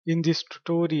In this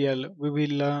tutorial, we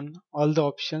will learn all the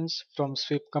options from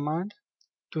sweep command.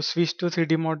 To switch to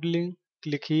 3D modeling,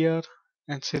 click here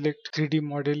and select 3D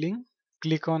modeling.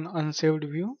 Click on unsaved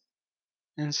view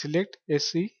and select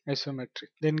SE isometric.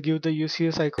 Then give the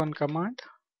UCS icon command,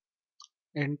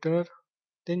 enter,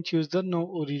 then choose the no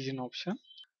origin option.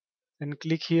 Then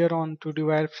click here on 2D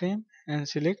wireframe and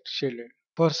select shaded.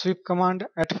 For sweep command,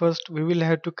 at first we will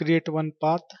have to create one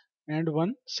path and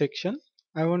one section.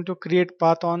 I want to create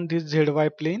path on this ZY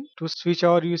plane. To switch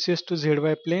our UCS to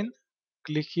ZY plane,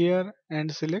 click here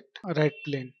and select right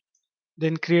plane.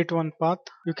 Then create one path.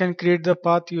 You can create the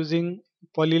path using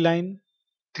polyline,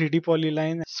 3D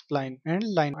polyline, spline and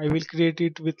line. I will create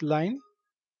it with line.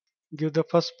 Give the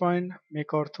first point, make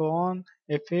ortho on,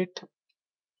 F8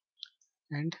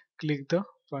 and click the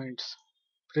points.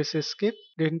 Press escape.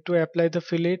 Then to apply the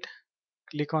fillet,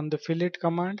 click on the fillet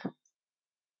command.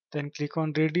 Then click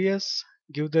on radius.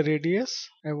 Give the radius.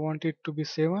 I want it to be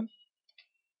 7.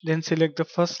 Then select the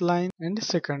first line and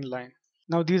second line.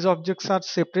 Now these objects are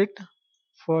separate.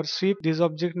 For sweep, this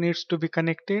object needs to be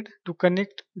connected. To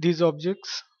connect these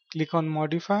objects, click on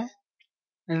modify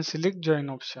and select join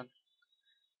option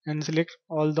and select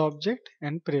all the object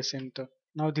and press enter.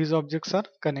 Now these objects are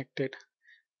connected.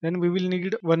 Then we will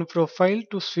need one profile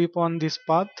to sweep on this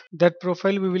path. That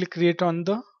profile we will create on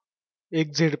the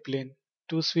XZ plane.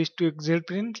 To switch to XZ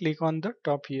plane, click on the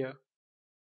top here.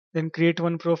 Then create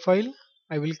one profile.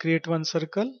 I will create one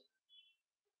circle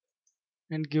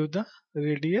and give the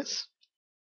radius.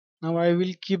 Now I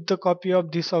will keep the copy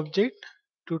of this object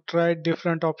to try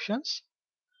different options.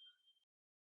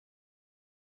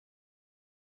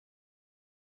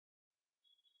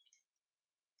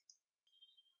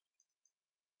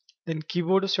 Then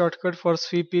keyboard shortcut for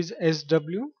sweep is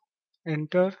SW,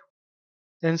 enter.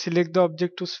 Then select the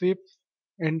object to sweep,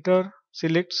 enter,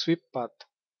 select sweep path.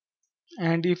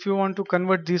 And if you want to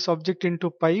convert this object into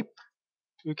pipe,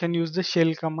 you can use the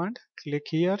shell command. Click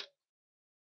here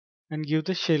and give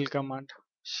the shell command.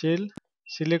 Shell,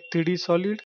 select 3D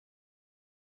solid,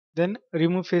 then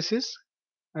remove faces.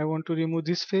 I want to remove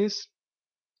this face,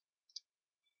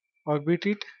 orbit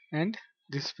it and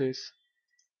this face.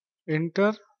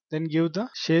 Enter, then give the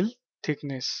shell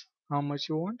thickness. How much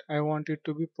you want? I want it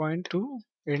to be 0.2.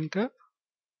 Enter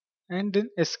and then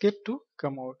escape to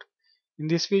come out. In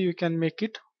this way you can make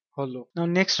it hollow. Now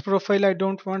next profile, I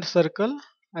don't want circle,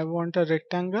 I want a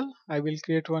rectangle. I will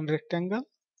create one rectangle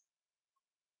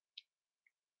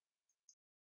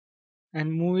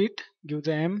and move it. Give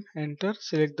the M, enter,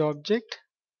 select the object,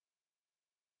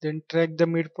 then track the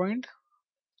midpoint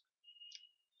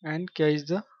and catch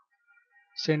the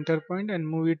center point and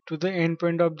move it to the end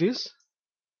point of this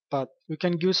path. You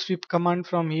can give sweep command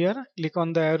from here. Click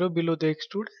on the arrow below the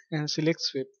extrude and select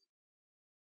sweep.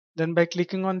 Then by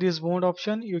clicking on this mode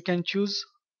option, you can choose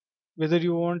whether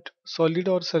you want solid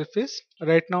or surface.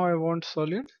 Right now I want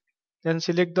solid. Then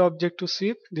select the object to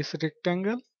sweep this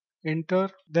rectangle, enter.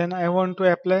 Then I want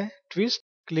to apply twist.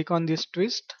 Click on this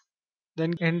twist,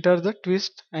 then enter the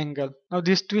twist angle. Now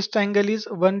this twist angle is,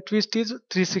 one twist is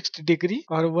 360 degree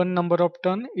or one number of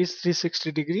turn is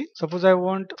 360 degree. Suppose I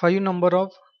want 5 number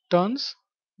of turns,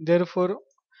 therefore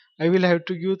I will have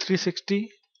to give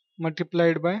 360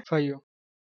 multiplied by 5.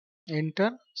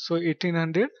 Enter. So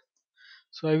 1800.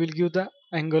 So I will give the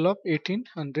angle of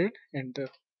 1800. Enter.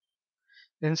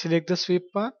 Then select the sweep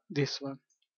path, this one.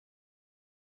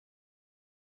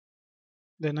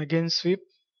 Then again sweep.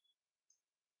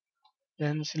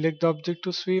 Then select the object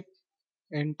to sweep.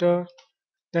 Enter.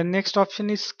 The next option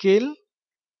is scale.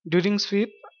 During sweep,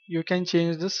 you can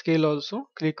change the scale also.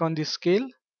 Click on the scale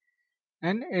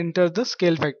and enter the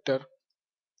scale factor.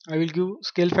 I will give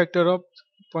scale factor of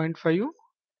 0.5.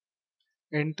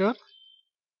 Enter.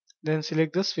 Then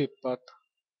select the sweep path.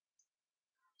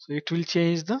 So it will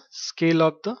change the scale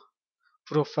of the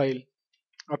profile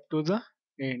up to the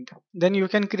end. Then you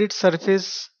can create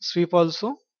surface sweep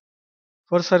also.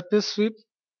 For surface sweep,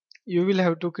 you will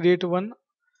have to create one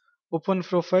open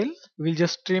profile. We'll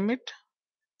just trim it.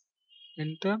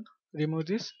 Enter. Remove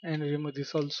this and remove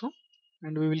this also.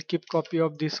 And we will keep copy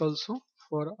of this also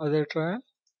for other trial.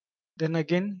 Then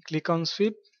again click on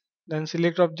sweep. Then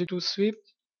select object to sweep.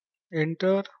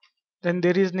 Enter. Then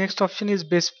there is next option is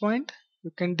base point.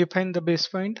 You can define the base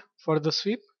point for the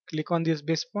sweep. Click on this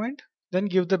base point. Then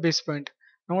give the base point.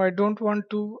 Now I don't want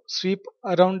to sweep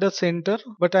around the center,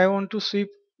 but I want to sweep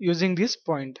using this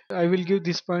point. I will give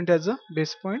this point as a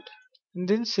base point and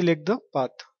then select the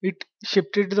path. It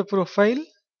shifted the profile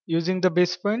using the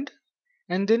base point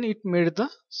and then it made the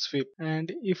sweep.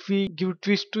 And if we give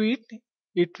twist to it,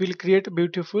 it will create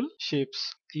beautiful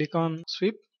shapes. Click on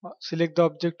sweep, select the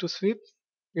object to sweep,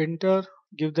 enter,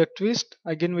 give the twist,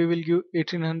 again we will give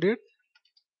 1800,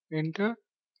 enter,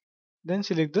 then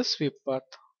select the sweep path.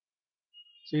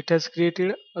 So it has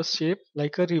created a shape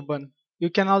like a ribbon. You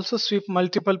can also sweep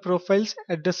multiple profiles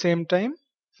at the same time.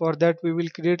 For that we will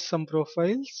create some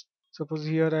profiles. Suppose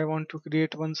here I want to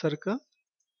create one circle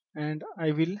and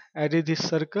I will array this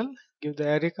circle, give the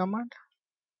array command,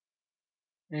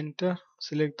 enter,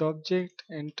 select the object,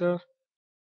 enter,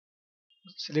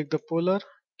 select the polar,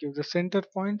 give the center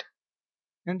point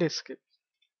and escape.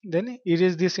 Then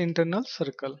erase this internal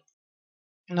circle.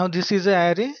 Now this is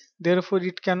an array, therefore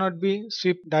it cannot be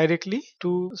swept directly.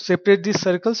 To separate these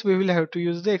circles we will have to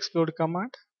use the explode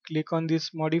command. Click on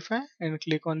this modify and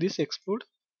click on this explode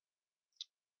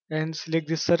and select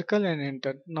this circle and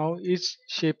enter. Now each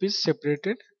shape is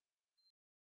separated.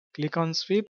 Click on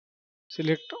sweep,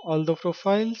 select all the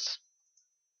profiles,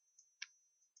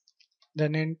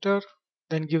 then enter,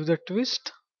 then give the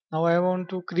twist. Now I want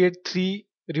to create 3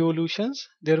 revolutions,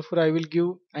 therefore I will give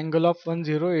angle of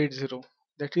 1080,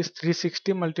 that is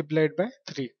 360 multiplied by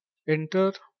 3.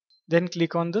 Enter, then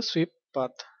click on the sweep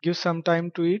path. Give some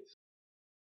time to it.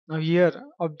 Now here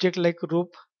object like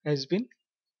rope has been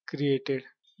created.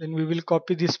 Then we will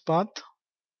copy this path.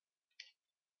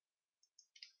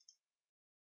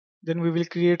 Then we will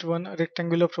create one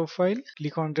rectangular profile.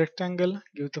 Click on rectangle,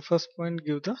 give the first point,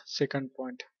 give the second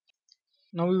point.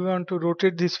 Now we want to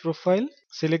rotate this profile.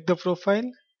 Select the profile,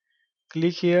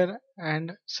 click here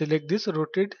and select this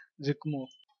rotate Zigmo.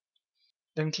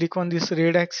 Then click on this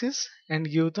red axis and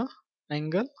give the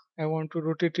angle. I want to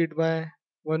rotate it by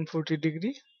 140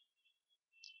 degree.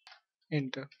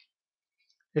 Enter.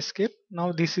 Escape.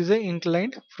 Now this is a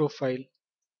inclined profile.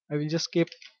 I will just keep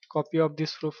copy of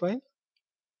this profile.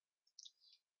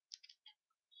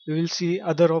 You will see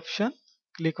other option.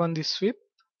 Click on this sweep.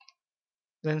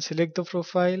 Then select the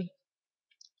profile.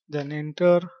 Then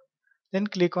enter. Then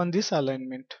click on this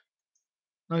alignment.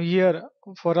 Now here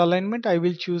for alignment I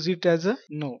will choose it as a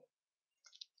no.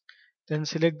 Then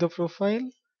select the profile.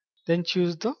 Then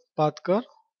choose the path curve.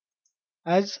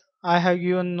 As I have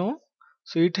given no,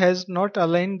 so it has not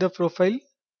aligned the profile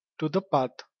to the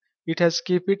path. It has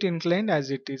kept it inclined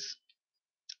as it is.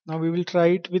 Now we will try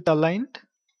it with aligned.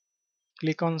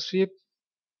 Click on sweep,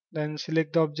 then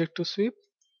select the object to sweep.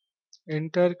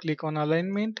 Enter, click on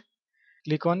alignment,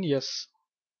 click on yes.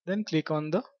 Then click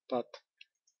on the path.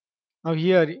 Now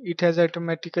here it has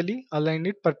automatically aligned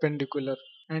it perpendicular.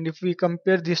 And if we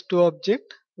compare these two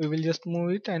objects, we will just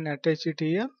move it and attach it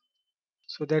here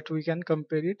so that we can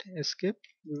compare it. Escape.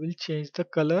 We will change the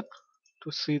color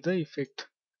to see the effect.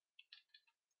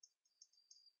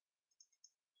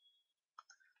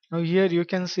 Now here you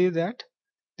can see that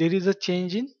there is a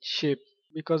change in shape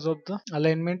because of the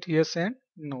alignment yes and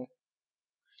no.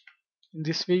 In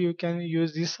this way you can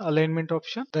use this alignment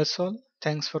option. That's all.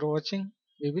 Thanks for watching.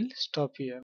 We will stop here.